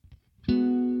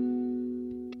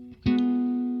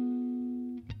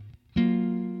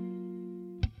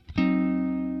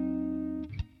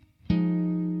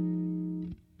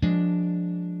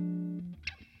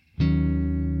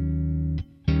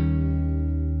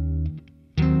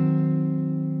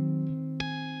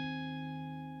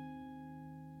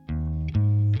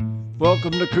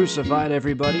Welcome to Crucified,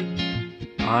 everybody.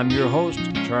 I'm your host,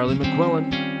 Charlie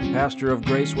McQuillan, pastor of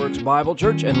Graceworks Bible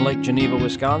Church in Lake Geneva,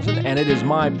 Wisconsin, and it is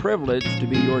my privilege to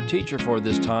be your teacher for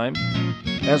this time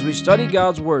as we study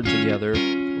God's Word together,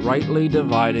 rightly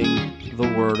dividing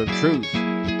the Word of truth.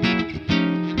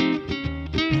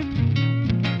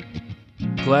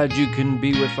 Glad you can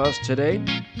be with us today.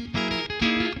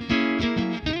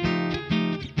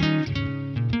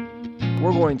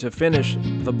 We're going to finish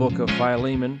the book of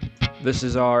Philemon. This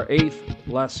is our 8th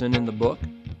lesson in the book,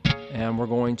 and we're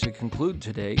going to conclude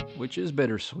today, which is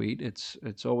bittersweet. It's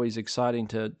always exciting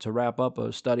to wrap up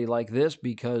a study like this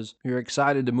because you're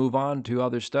excited to move on to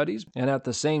other studies, and at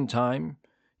the same time,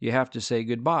 you have to say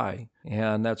goodbye,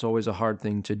 and that's always a hard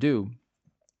thing to do.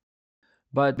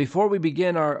 But before we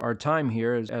begin our time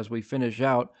here, as we finish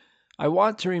out, I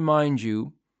want to remind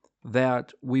you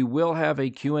that we will have a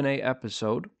Q&A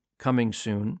episode coming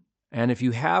soon. And if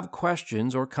you have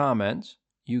questions or comments,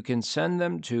 you can send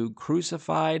them to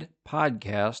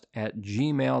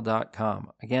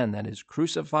crucifiedpodcast@gmail.com. Again, that is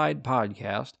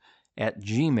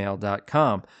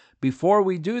crucifiedpodcast@gmail.com. Before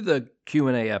we do the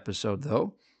Q&A episode,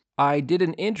 though, I did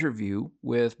an interview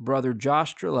with Brother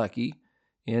Josh Strelecki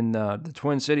in the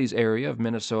Twin Cities area of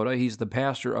Minnesota. He's the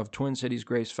pastor of Twin Cities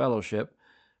Grace Fellowship.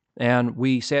 And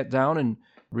we sat down and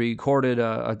recorded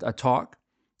a talk.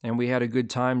 And we had a good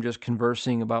time just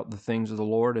conversing about the things of the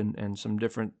Lord and some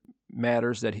different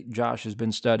matters that Josh has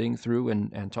been studying through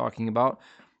and talking about.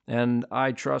 And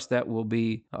I trust that will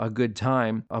be a good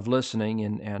time of listening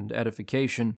and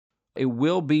edification. It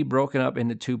will be broken up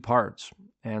into 2 parts.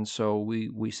 And so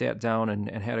we sat down and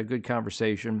had a good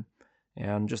conversation.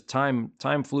 And just time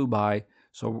flew by.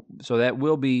 So that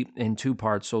will be in 2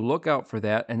 parts. So look out for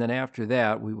that. And then after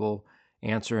that, we will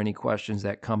answer any questions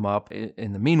that come up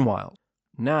in the meanwhile.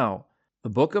 Now, the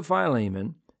book of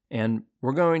Philemon, and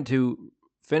we're going to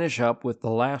finish up with the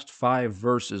last 5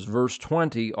 verses, verse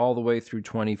 20 all the way through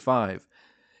 25.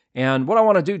 And what I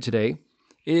want to do today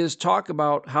is talk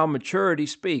about how maturity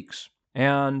speaks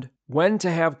and when to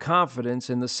have confidence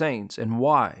in the saints and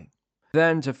why.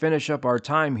 Then to finish up our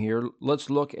time here, let's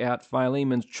look at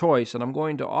Philemon's choice, and I'm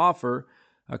going to offer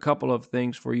a couple of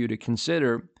things for you to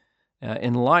consider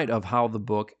in light of how the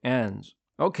book ends.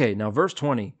 Okay, now verse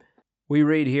 20. We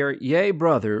read here, "Yea,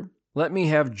 brother, let me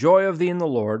have joy of thee in the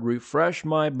Lord, refresh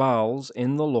my bowels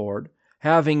in the Lord.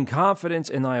 Having confidence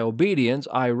in thy obedience,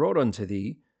 I wrote unto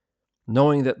thee,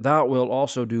 knowing that thou wilt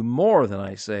also do more than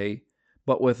I say,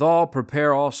 but withal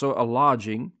prepare me also a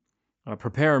lodging,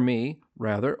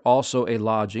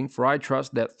 for I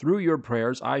trust that through your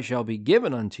prayers I shall be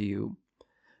given unto you.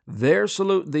 There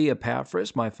salute thee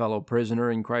Epaphras, my fellow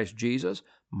prisoner in Christ Jesus,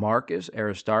 Marcus,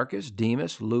 Aristarchus,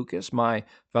 Demas, Lucas, my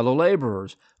fellow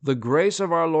laborers. The grace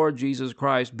of our Lord Jesus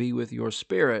Christ be with your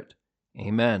spirit.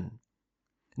 Amen."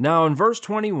 Now in verse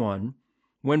 21,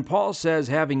 when Paul says,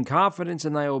 "Having confidence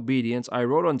in thy obedience, I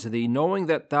wrote unto thee, knowing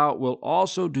that thou wilt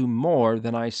also do more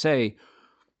than I say,"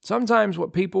 sometimes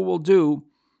what people will do,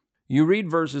 you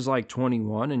read verses like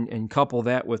 21 and couple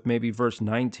that with maybe verse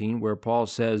 19, where Paul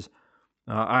says,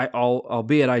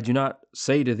 albeit I do not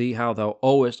say to thee how thou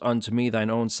owest unto me thine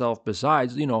own self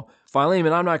besides.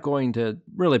 Philemon, I'm not going to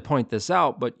really point this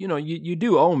out, but, you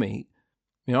do owe me.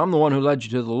 I'm the one who led you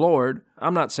to the Lord.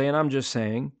 I'm not saying, I'm just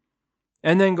saying.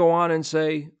 And then go on and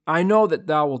say, I know that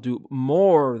thou wilt do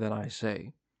more than I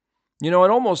say. It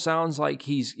almost sounds like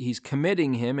he's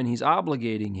committing him and he's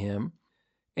obligating him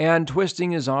and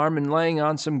twisting his arm and laying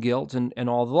on some guilt and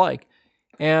all the like.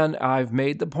 And I've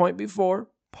made the point before,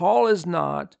 Paul is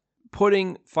not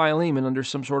putting Philemon under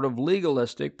some sort of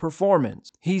legalistic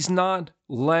performance. He's not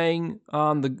laying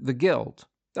on the guilt.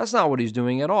 That's not what he's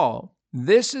doing at all.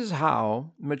 This is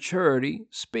how maturity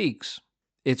speaks.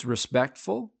 It's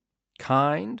respectful,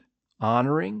 kind,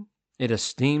 honoring. It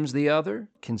esteems the other,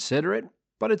 considerate,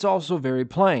 but it's also very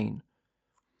plain.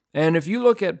 And if you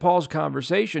look at Paul's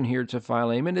conversation here to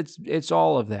Philemon, it's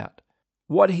all of that.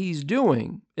 What he's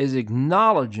doing is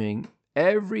acknowledging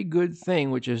every good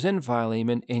thing which is in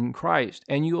Philemon in Christ.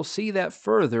 And you'll see that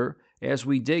further as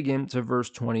we dig into verse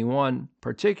 21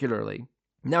 particularly.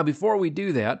 Now, before we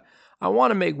do that, I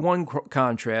want to make one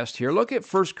contrast here. Look at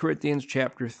 1 Corinthians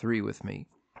chapter 3 with me.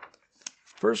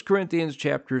 1 Corinthians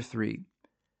chapter 3.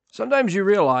 Sometimes you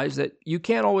realize that you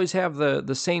can't always have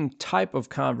the same type of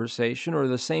conversation or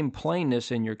the same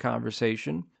plainness in your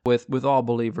conversation with all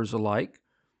believers alike.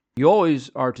 You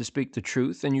always are to speak the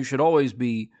truth, and you should always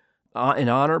be in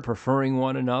honor, preferring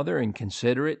one another, and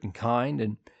considerate and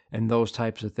kind and those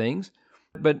types of things.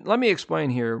 But let me explain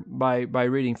here by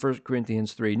reading 1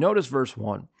 Corinthians 3. Notice verse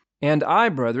 1. And I,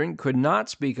 brethren, could not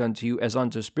speak unto you as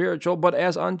unto spiritual, but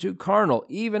as unto carnal,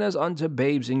 even as unto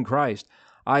babes in Christ.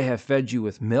 I have fed you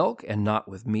with milk, and not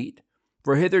with meat.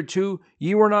 For hitherto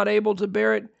ye were not able to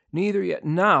bear it, neither yet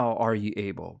now are ye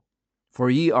able. For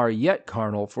ye are yet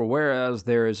carnal, for whereas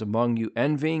there is among you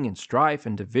envying and strife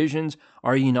and divisions,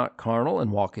 are ye not carnal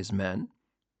and walk as men?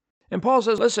 And Paul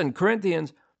says, listen,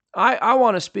 Corinthians, I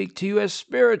want to speak to you as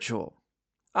spiritual.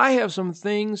 I have some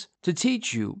things to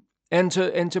teach you and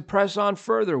to press on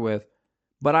further with,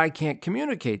 but I can't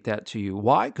communicate that to you.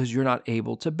 Why? Because you're not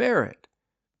able to bear it.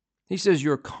 He says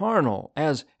you're carnal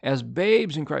as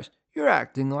babes in Christ. You're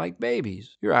acting like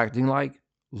babies. You're acting like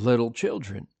little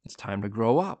children. It's time to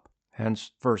grow up.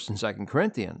 Hence 1st and 2nd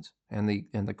Corinthians and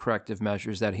the corrective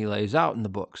measures that he lays out in the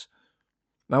books.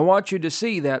 I want you to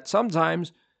see that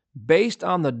sometimes, based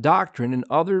on the doctrine in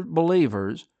other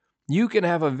believers, you can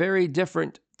have a very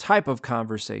different type of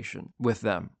conversation with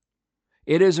them.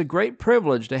 It is a great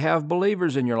privilege to have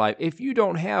believers in your life. If you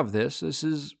don't have this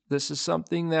is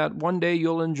something that one day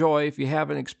you'll enjoy if you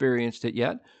haven't experienced it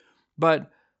yet,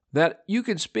 but that you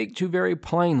can speak to very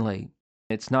plainly.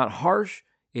 It's not harsh,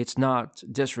 it's not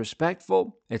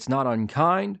disrespectful, it's not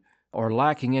unkind or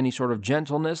lacking any sort of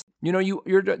gentleness. You know,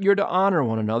 you're to honor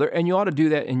one another, and you ought to do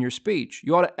that in your speech.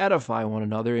 You ought to edify one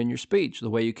another in your speech, the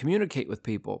way you communicate with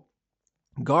people.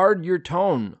 Guard your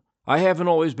tone. I haven't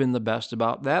always been the best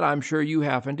about that. I'm sure you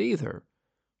haven't either.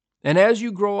 And as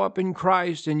you grow up in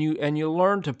Christ and you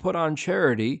learn to put on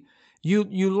charity, you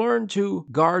learn to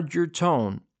guard your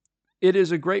tone. It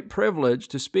is a great privilege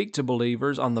to speak to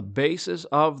believers on the basis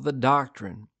of the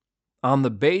doctrine, on the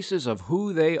basis of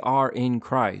who they are in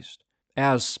Christ.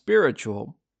 As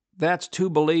spiritual, that's two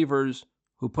believers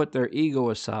who put their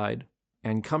ego aside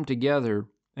and come together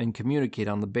and communicate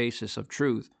on the basis of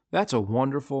truth. That's a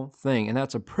wonderful thing, and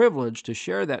that's a privilege to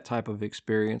share that type of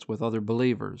experience with other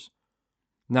believers.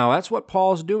 Now, that's what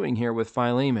Paul's doing here with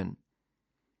Philemon.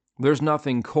 There's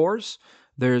nothing coarse,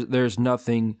 there's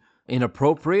nothing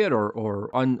inappropriate or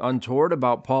untoward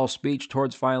about Paul's speech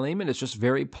towards Philemon. It's just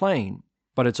very plain,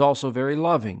 but it's also very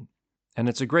loving, and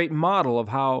it's a great model of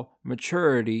how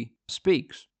maturity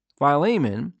speaks.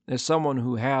 Philemon is someone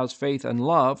who has faith and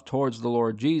love towards the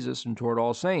Lord Jesus and toward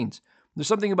all saints. There's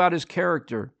something about his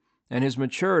character and his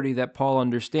maturity that Paul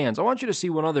understands. I want you to see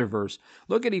one other verse.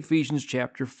 Look at Ephesians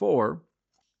chapter 4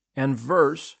 and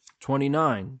verse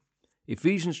 29.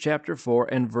 Ephesians chapter 4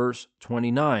 and verse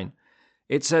 29.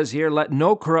 It says here, "Let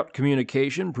no corrupt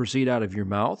communication proceed out of your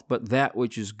mouth, but that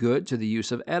which is good to the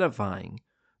use of edifying,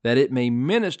 that it may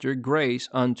minister grace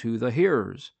unto the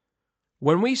hearers."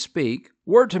 When we speak,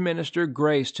 we're to minister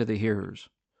grace to the hearers.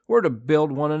 We're to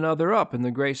build one another up in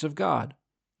the grace of God.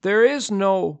 There is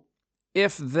no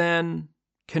if-then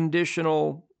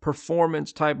conditional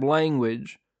performance type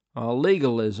language,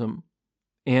 legalism,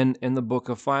 in the book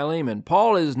of Philemon.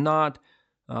 Paul is not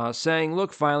saying,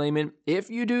 look, Philemon, if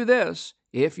you do this,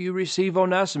 if you receive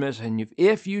Onesimus, and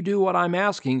if you do what I'm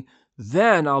asking,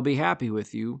 then I'll be happy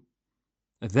with you.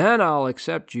 Then I'll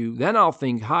accept you. Then I'll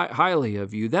think highly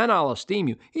of you. Then I'll esteem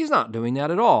you. He's not doing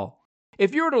that at all.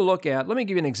 If you were to look at, let me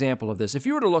give you an example of this. If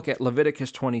you were to look at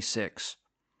Leviticus 26,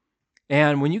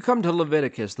 and when you come to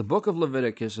Leviticus, the book of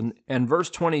Leviticus, and verse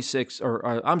 26,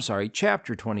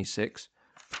 chapter 26,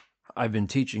 I've been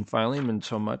teaching Philemon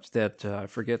so much that I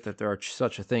forget that there are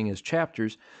such a thing as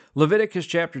chapters. Leviticus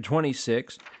chapter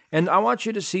 26, and I want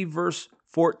you to see verse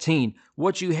 14.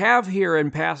 What you have here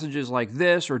in passages like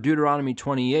this, or Deuteronomy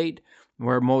 28,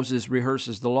 where Moses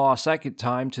rehearses the law a second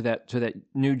time to that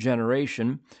new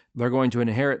generation, they're going to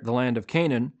inherit the land of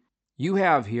Canaan. You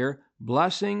have here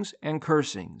blessings and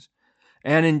cursings.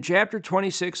 And in chapter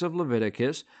 26 of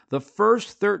Leviticus, the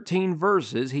first 13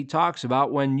 verses, he talks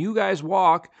about when you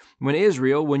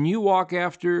walk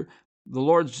after the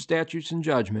Lord's statutes and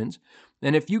judgments,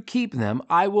 and if you keep them,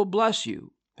 I will bless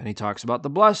you. And he talks about the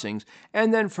blessings.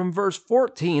 And then from verse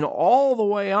 14 all the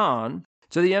way on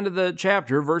to the end of the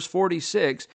chapter, verse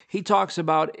 46, he talks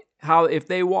about how if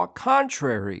they walk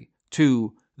contrary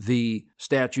to the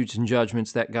statutes and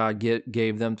judgments that God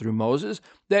gave them through Moses,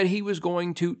 that he was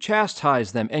going to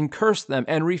chastise them and curse them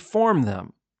and reform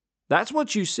them. That's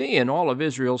what you see in all of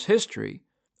Israel's history,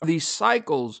 these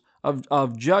cycles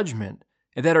of judgment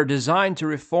that are designed to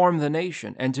reform the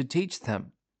nation and to teach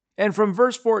them. And from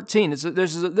verse 14, this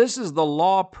is the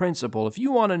law principle. If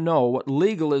you want to know what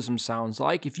legalism sounds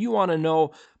like, if you want to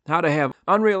know how to have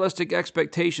unrealistic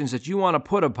expectations that you want to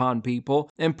put upon people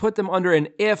and put them under an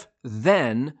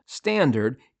if-then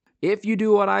standard, if you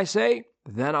do what I say,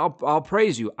 then I'll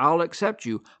praise you, I'll accept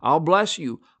you, I'll bless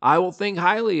you, I will think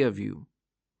highly of you.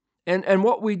 And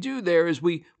what we do there is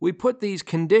we put these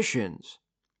conditions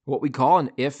what we call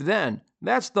an if-then.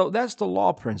 That's the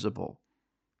law principle.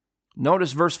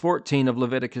 Notice verse 14 of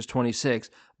Leviticus 26.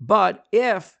 But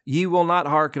if ye will not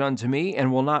hearken unto me,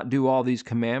 and will not do all these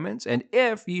commandments, and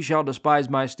if ye shall despise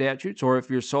my statutes, or if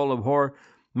your soul abhor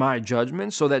my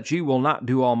judgments, so that ye will not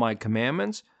do all my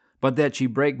commandments, but that ye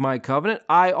break my covenant,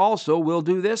 I also will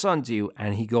do this unto you.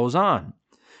 And he goes on.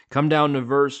 Come down to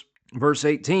verse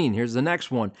 18. Here's the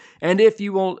next one. And if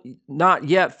you will not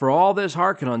yet for all this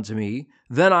hearken unto me,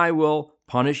 then I will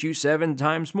punish you 7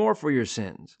 times more for your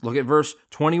sins. Look at verse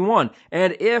 21.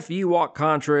 And if ye walk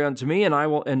contrary unto me, and I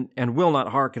will and will not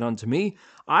hearken unto me,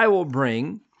 I will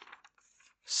bring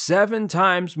 7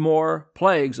 times more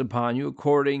plagues upon you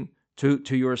according to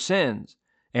your sins.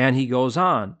 And he goes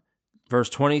on. Verse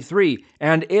 23.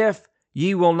 And if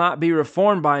ye will not be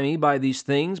reformed by me by these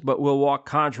things, but will walk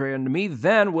contrary unto me,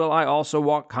 then will I also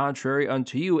walk contrary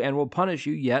unto you, and will punish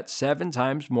you yet 7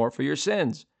 times more for your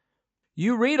sins.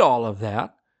 You read all of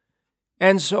that,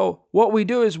 and so what we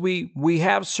do is we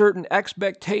have certain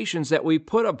expectations that we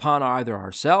put upon either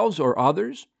ourselves or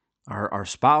others, our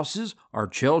spouses, our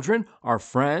children, our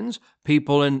friends,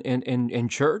 people in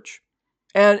church.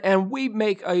 And we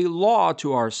make a law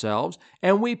to ourselves,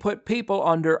 and we put people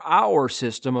under our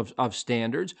system of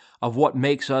standards of what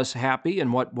makes us happy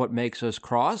and what makes us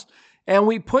cross, and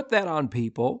we put that on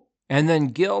people, and then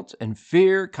guilt and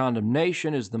fear,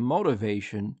 condemnation is the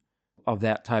motivation of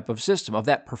that type of system, of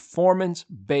that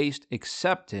performance-based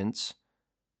acceptance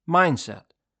mindset.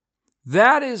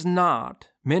 That is not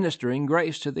ministering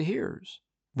grace to the hearers.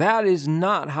 That is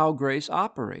not how grace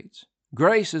operates.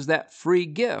 Grace is that free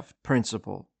gift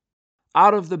principle.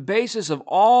 Out of the basis of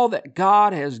all that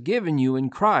God has given you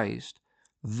in Christ,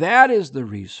 that is the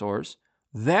resource,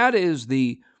 that is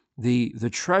the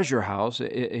treasure house,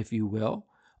 if you will,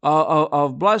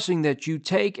 of blessing that you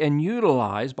take and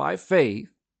utilize by faith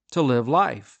to live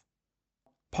life.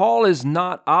 Paul is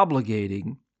not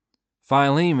obligating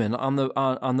Philemon on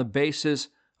the basis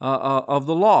of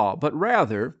the law, but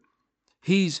rather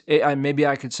maybe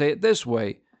I could say it this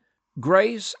way: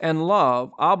 grace and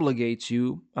love obligates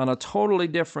you on a totally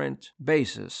different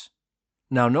basis.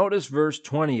 Now notice verse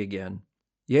 20 again.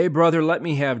 Yea, brother, let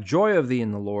me have joy of thee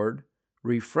in the Lord.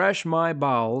 Refresh my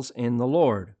bowels in the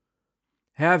Lord.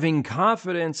 Having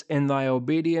confidence in thy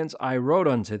obedience, I wrote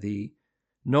unto thee,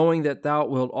 knowing that thou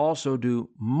wilt also do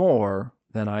more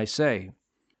than I say.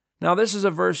 Now this is a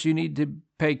verse you need to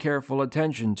pay careful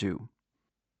attention to.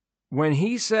 When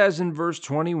he says in verse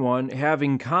 21,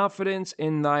 having confidence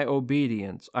in thy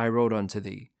obedience, I wrote unto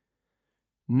thee.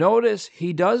 Notice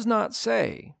he does not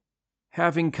say,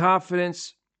 having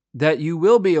confidence that you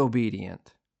will be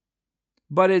obedient,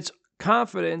 but it's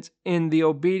confidence in the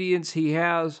obedience he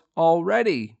has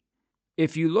already.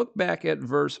 If you look back at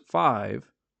verse 5,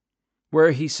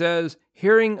 where he says,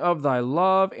 hearing of thy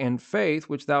love and faith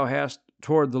which thou hast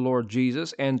toward the Lord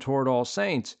Jesus and toward all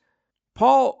saints,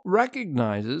 Paul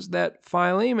recognizes that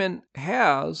Philemon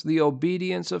has the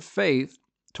obedience of faith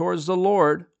towards the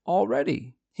Lord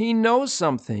already. He knows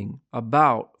something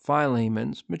about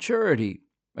Philemon's maturity.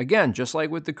 Again, just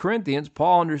like with the Corinthians,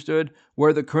 Paul understood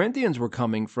where the Corinthians were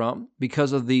coming from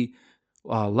because of the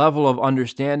level of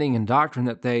understanding and doctrine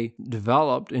that they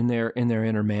developed in their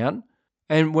inner man.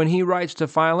 And when he writes to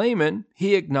Philemon,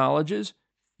 he acknowledges,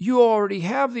 you already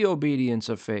have the obedience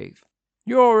of faith.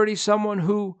 You're already someone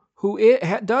who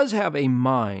does have a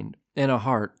mind and a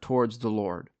heart towards the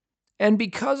Lord. And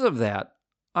because of that,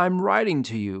 I'm writing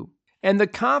to you. And the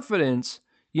confidence,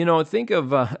 think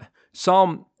of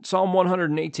Psalm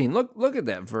 118. Look at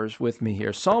that verse with me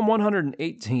here. Psalm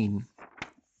 118.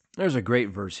 There's a great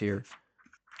verse here.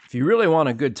 If you really want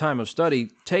a good time of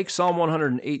study, take Psalm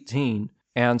 118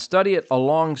 and study it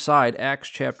alongside Acts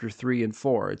chapter 3 and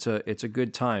 4. It's a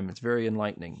good time. It's very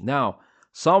enlightening. Now,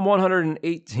 Psalm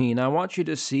 118, I want you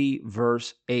to see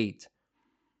verse 8.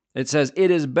 It says, it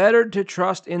is better to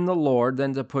trust in the Lord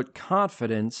than to put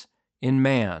confidence in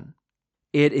man.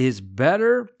 It is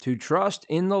better to trust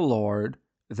in the Lord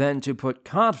than to put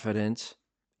confidence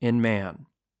in man.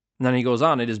 And then he goes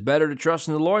on, it is better to trust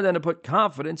in the Lord than to put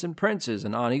confidence in princes.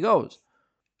 And on he goes.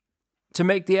 To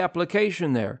make the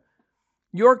application there,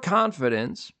 your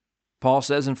confidence, Paul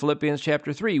says in Philippians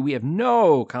chapter 3, we have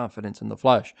no confidence in the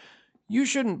flesh. You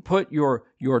shouldn't put your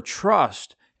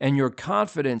trust and your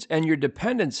confidence and your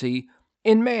dependency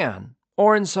in man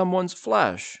or in someone's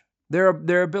flesh, their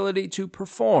ability to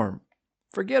perform.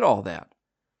 Forget all that.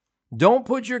 Don't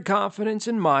put your confidence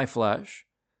in my flesh.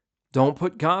 Don't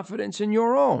put confidence in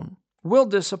your own. We'll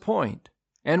disappoint,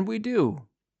 and we do.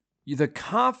 The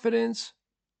confidence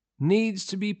needs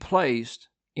to be placed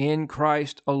in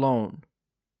Christ alone.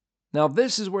 Now,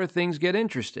 this is where things get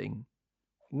interesting.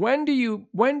 When do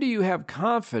you have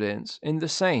confidence in the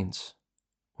saints?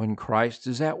 When Christ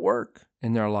is at work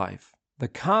in their life. The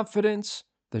confidence,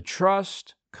 the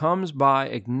trust comes by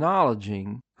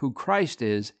acknowledging who Christ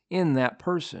is in that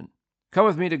person. Come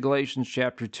with me to Galatians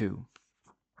chapter 2.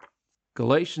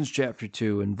 Galatians chapter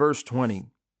 2 and verse 20.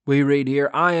 We read here,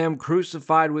 I am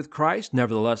crucified with Christ,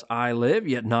 nevertheless I live,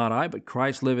 yet not I, but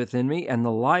Christ liveth in me, and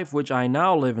the life which I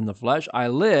now live in the flesh, I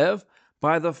live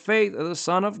by the faith of the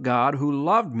Son of God, who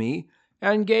loved me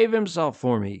and gave himself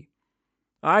for me.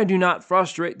 I do not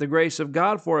frustrate the grace of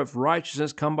God, for if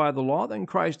righteousness come by the law, then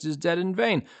Christ is dead in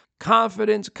vain.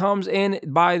 Confidence comes in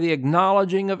by the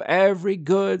acknowledging of every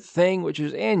good thing which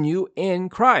is in you in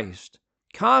Christ.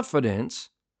 Confidence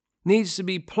needs to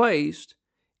be placed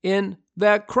in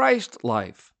that Christ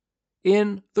life,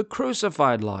 in the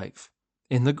crucified life,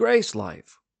 in the grace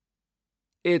life.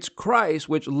 It's Christ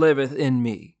which liveth in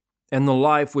me, and the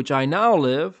life which I now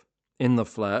live in the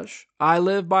flesh, I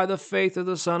live by the faith of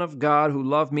the Son of God, who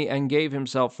loved me and gave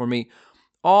himself for me.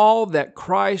 All that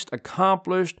Christ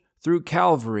accomplished through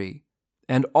Calvary,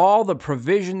 and all the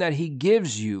provision that he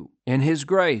gives you in his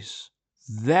grace,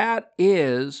 that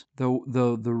is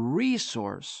the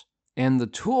resource and the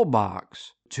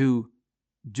toolbox to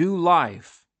do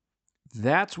life.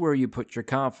 That's where you put your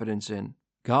confidence in.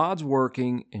 God's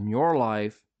working in your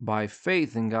life by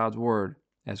faith in God's word.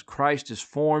 As Christ is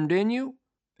formed in you,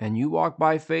 and you walk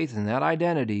by faith in that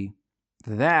identity,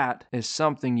 that is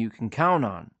something you can count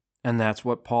on. And that's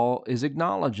what Paul is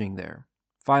acknowledging there.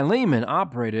 Philemon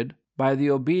operated by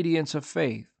the obedience of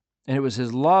faith, and it was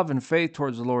his love and faith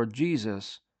towards the Lord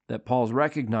Jesus that Paul's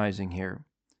recognizing here.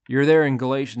 You're there in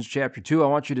Galatians chapter 2. I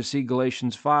want you to see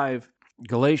Galatians 5.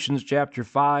 Galatians chapter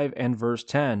 5 and verse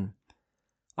 10.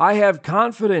 I have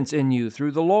confidence in you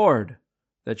through the Lord,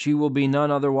 that ye will be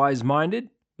none otherwise minded,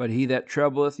 but he that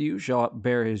troubleth you shall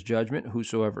bear his judgment,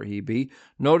 whosoever he be.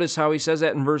 Notice how he says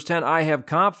that in verse 10. I have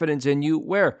confidence in you,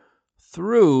 where?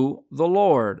 Through the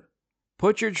Lord.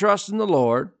 Put your trust in the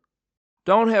Lord.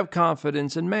 Don't have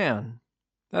confidence in man.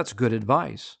 That's good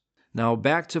advice. Now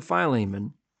back to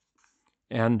Philemon,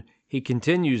 and he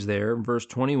continues there in verse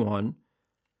 21.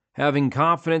 Having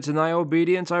confidence in thy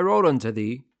obedience, I wrote unto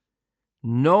thee,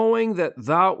 knowing that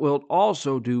thou wilt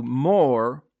also do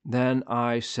more than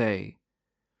I say.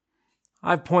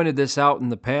 I've pointed this out in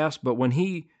the past, but when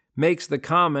he makes the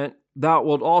comment, thou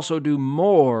wilt also do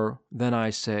more than I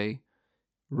say,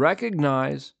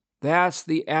 recognize that's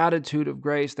the attitude of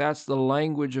grace. That's the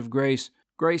language of grace.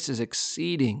 Grace is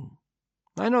exceeding.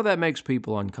 I know that makes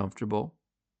people uncomfortable,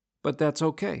 but that's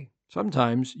okay.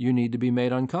 Sometimes you need to be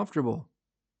made uncomfortable.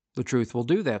 The truth will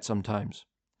do that sometimes.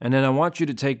 And then I want you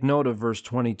to take note of verse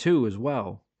 22 as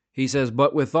well. He says,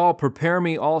 but withal prepare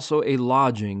me also a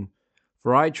lodging,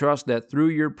 for I trust that through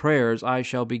your prayers I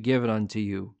shall be given unto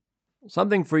you.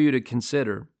 Something for you to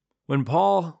consider. When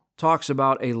Paul talks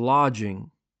about a lodging,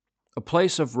 a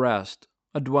place of rest,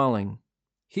 a dwelling,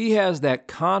 he has that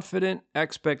confident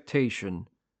expectation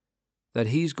that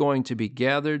he's going to be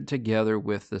gathered together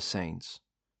with the saints.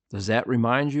 Does that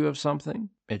remind you of something?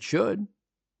 It should.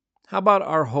 How about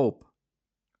our hope?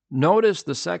 Notice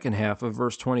the second half of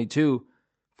verse 22.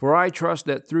 For I trust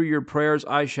that through your prayers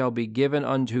I shall be given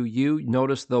unto you.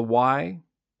 Notice the Y,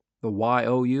 the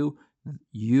Y-O-U,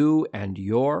 you and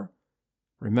your.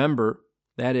 Remember,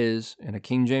 that is, in a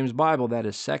King James Bible, that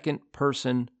is second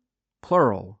person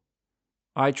plural.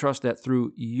 I trust that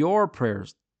through your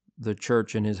prayers, the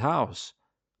church in his house,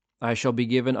 I shall be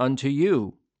given unto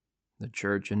you, the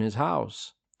church in his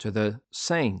house, to the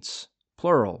saints,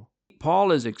 plural.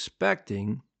 Paul is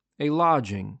expecting a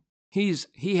lodging.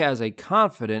 He has a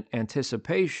confident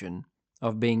anticipation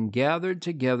of being gathered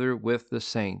together with the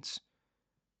saints.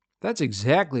 That's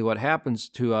exactly what happens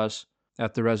to us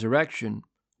at the resurrection.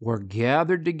 We're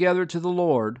gathered together to the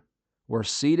Lord. We're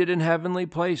seated in heavenly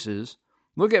places.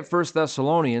 Look at 1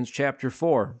 Thessalonians chapter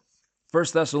 4. 1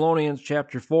 Thessalonians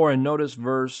chapter 4, and notice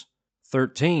verse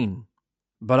 13.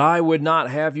 But I would not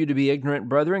have you to be ignorant,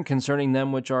 brethren, concerning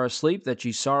them which are asleep, that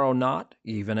ye sorrow not,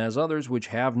 even as others which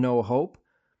have no hope.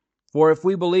 For if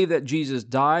we believe that Jesus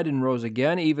died and rose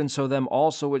again, even so them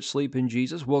also which sleep in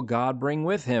Jesus will God bring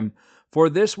with him. For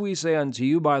this we say unto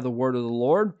you by the word of the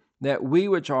Lord, that we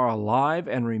which are alive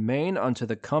and remain unto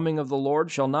the coming of the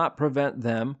Lord shall not prevent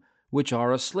them which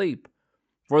are asleep.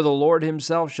 For the Lord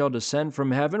himself shall descend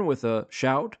from heaven with a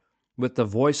shout, with the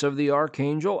voice of the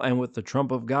archangel, and with the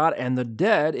trump of God, and the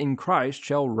dead in Christ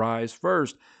shall rise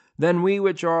first. Then we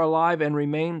which are alive and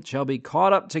remain shall be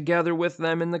caught up together with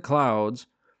them in the clouds,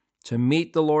 to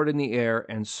meet the Lord in the air,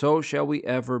 and so shall we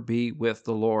ever be with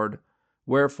the Lord.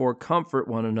 Wherefore comfort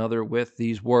one another with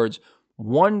these words.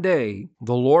 One day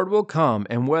the Lord will come,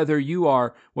 and whether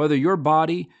your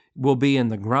body will be in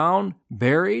the ground,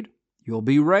 buried, you'll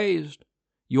be raised.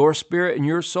 Your spirit and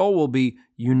your soul will be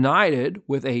united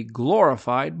with a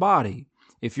glorified body.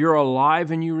 If you're alive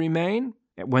and you remain,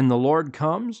 when the Lord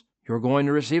comes, you're going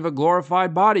to receive a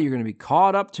glorified body. You're going to be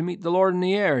caught up to meet the Lord in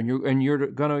the air, and you're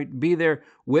going to be there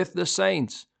with the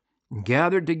saints,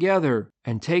 gathered together,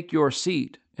 and take your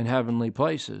seat in heavenly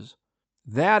places.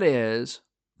 That is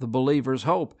the believer's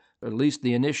hope, or at least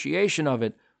the initiation of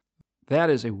it. That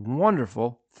is a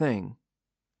wonderful thing.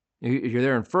 You're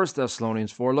there in 1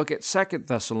 Thessalonians 4. Look at 2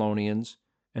 Thessalonians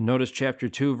and notice chapter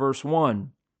 2, verse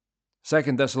 1. 2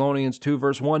 Thessalonians 2,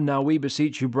 verse 1, Now we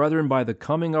beseech you, brethren, by the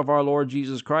coming of our Lord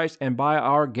Jesus Christ, and by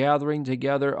our gathering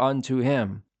together unto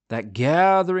him. That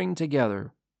gathering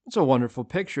together. It's a wonderful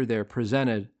picture there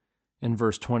presented in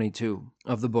verse 22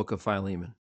 of the book of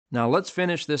Philemon. Now let's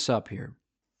finish this up here.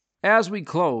 As we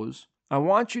close, I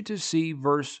want you to see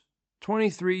verse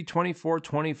 23, 24,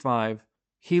 25.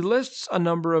 He lists a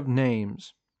number of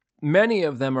names. Many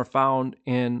of them are found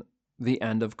in the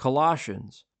end of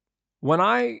Colossians. When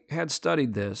I had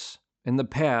studied this in the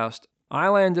past, I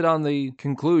landed on the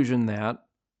conclusion that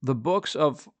the books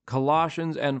of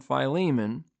Colossians and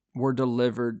Philemon were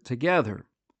delivered together.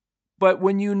 But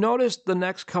when you notice the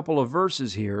next couple of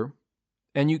verses here,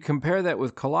 and you compare that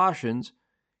with Colossians,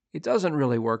 it doesn't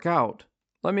really work out.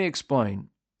 Let me explain.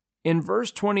 In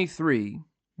verse 23,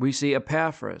 we see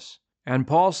Epaphras, and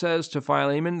Paul says to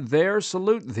Philemon, There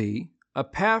salute thee,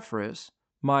 Epaphras,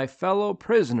 my fellow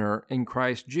prisoner in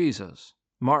Christ Jesus.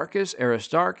 Marcus,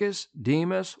 Aristarchus,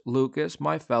 Demas, Lucas,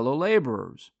 my fellow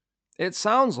laborers. It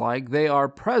sounds like they are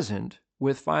present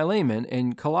with Philemon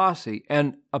in Colossae,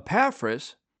 and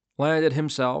Epaphras landed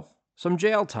himself some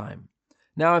jail time.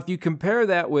 Now, if you compare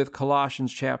that with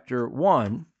Colossians chapter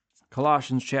 1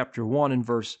 and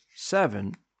verse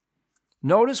 7,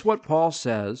 notice what Paul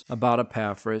says about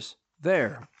Epaphras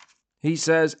there. He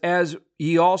says, As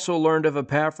ye also learned of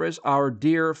Epaphras, our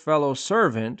dear fellow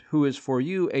servant, who is for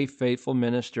you a faithful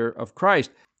minister of Christ.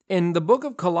 In the book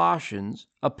of Colossians,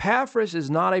 Epaphras is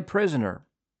not a prisoner.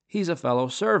 He's a fellow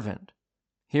servant.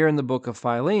 Here in the book of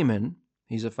Philemon,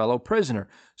 he's a fellow prisoner.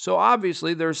 So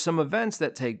obviously there's some events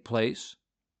that take place,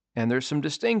 and there's some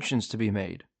distinctions to be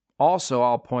made. Also,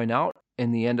 I'll point out,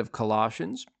 in the end of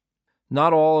Colossians,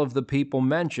 not all of the people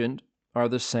mentioned are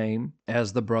the same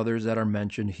as the brothers that are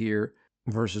mentioned here,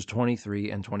 verses 23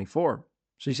 and 24.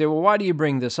 So you say, well, why do you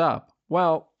bring this up?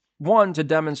 Well, one, to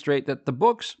demonstrate that the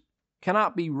books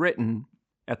cannot be written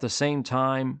at the same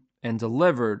time and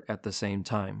delivered at the same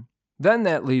time. Then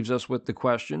that leaves us with the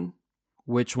question,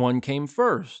 which one came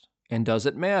first, and does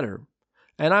it matter?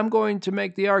 And I'm going to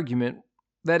make the argument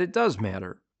that it does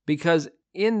matter, because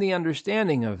in the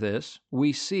understanding of this,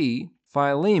 we see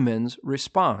Philemon's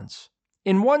response.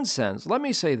 In one sense, let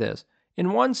me say this,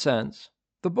 in one sense,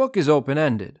 the book is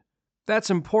open-ended.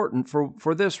 That's important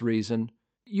for this reason.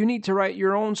 You need to write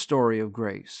your own story of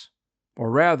grace, or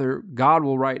rather, God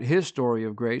will write his story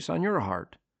of grace on your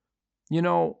heart. You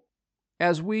know,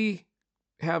 as we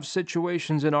have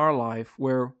situations in our life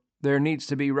where there needs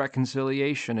to be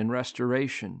reconciliation and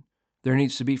restoration, there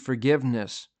needs to be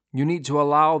forgiveness, you need to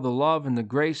allow the love and the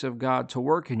grace of God to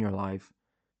work in your life.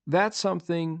 That's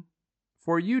something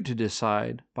for you to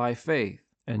decide by faith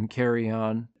and carry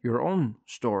on your own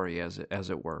story, as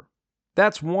it were.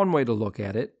 That's one way to look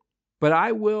at it, but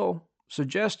I will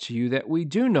suggest to you that we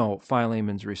do know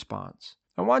Philemon's response.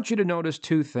 I want you to notice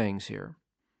two things here.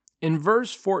 In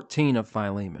verse 14 of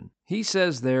Philemon, he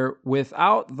says there,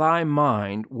 Without thy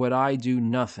mind would I do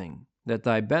nothing, that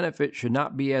thy benefit should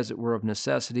not be as it were of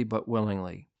necessity, but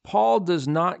willingly. Paul does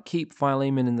not keep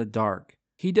Philemon in the dark.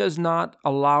 He does not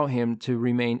allow him to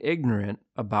remain ignorant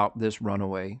about this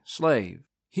runaway slave.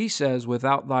 He says,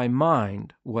 Without thy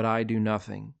mind would I do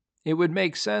nothing. It would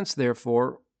make sense,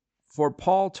 therefore, for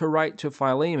Paul to write to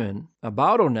Philemon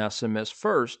about Onesimus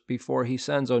first before he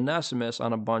sends Onesimus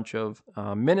on a bunch of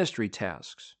ministry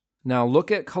tasks. Now look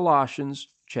at Colossians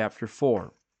chapter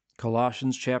 4.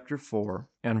 Colossians chapter 4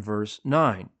 and verse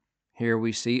 9. Here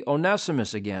we see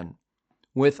Onesimus again.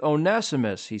 With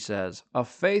Onesimus, he says, a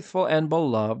faithful and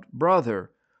beloved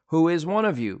brother, who is one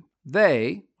of you.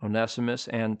 They, Onesimus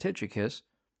and Tychicus,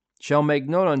 shall make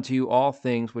known unto you all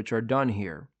things which are done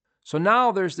here. So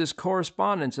now there's this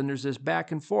correspondence and there's this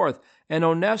back and forth, and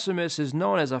Onesimus is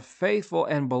known as a faithful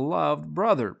and beloved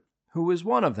brother, who is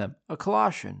one of them, a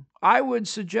Colossian. I would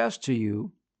suggest to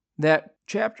you that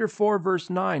chapter 4, verse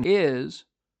 9 is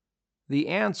the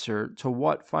answer to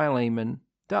what Philemon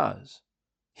does.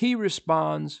 He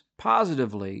responds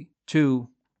positively to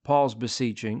Paul's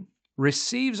beseeching,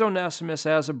 receives Onesimus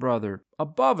as a brother,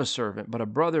 above a servant, but a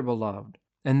brother beloved,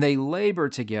 and they labor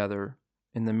together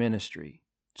in the ministry.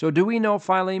 So do we know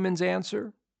Philemon's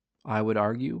answer? I would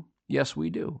argue, yes, we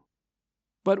do.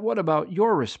 But what about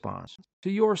your response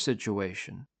to your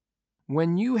situation?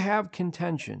 When you have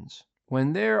contentions,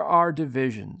 when there are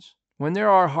divisions, when there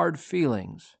are hard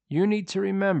feelings, you need to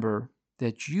remember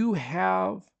that you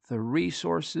have the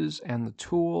resources and the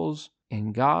tools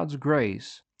in God's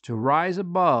grace to rise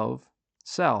above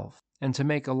self and to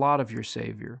make a lot of your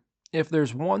Savior. If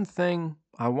there's one thing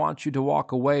I want you to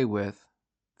walk away with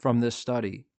from this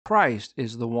study, Christ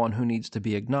is the one who needs to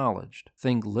be acknowledged.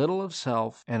 Think little of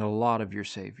self and a lot of your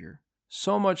Savior.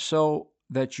 So much so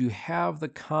that you have the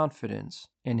confidence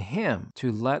in Him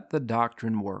to let the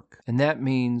doctrine work. And that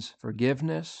means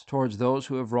forgiveness towards those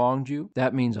who have wronged you.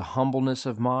 That means a humbleness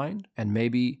of mind. And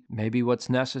maybe what's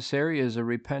necessary is a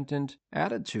repentant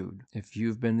attitude if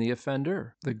you've been the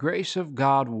offender. The grace of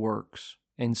God works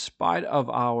in spite of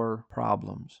our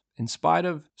problems. In spite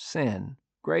of sin,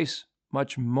 grace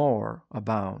much more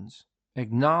abounds.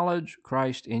 Acknowledge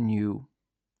Christ in you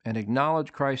and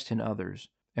acknowledge Christ in others.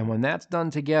 And when that's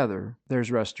done together, there's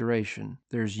restoration,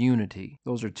 there's unity.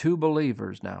 Those are two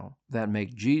believers now that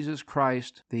make Jesus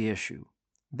Christ the issue.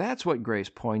 That's what grace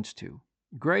points to.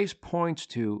 Grace points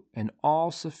to an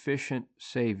all-sufficient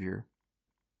Savior.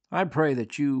 I pray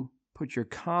that you put your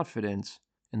confidence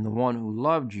in the one who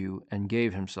loved you and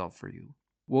gave Himself for you.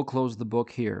 We'll close the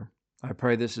book here. I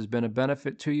pray this has been a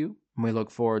benefit to you, and we look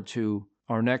forward to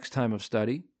our next time of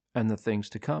study and the things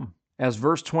to come. As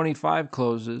verse 25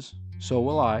 closes, so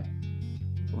will I.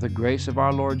 The grace of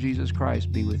our Lord Jesus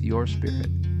Christ be with your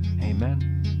spirit.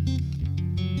 Amen.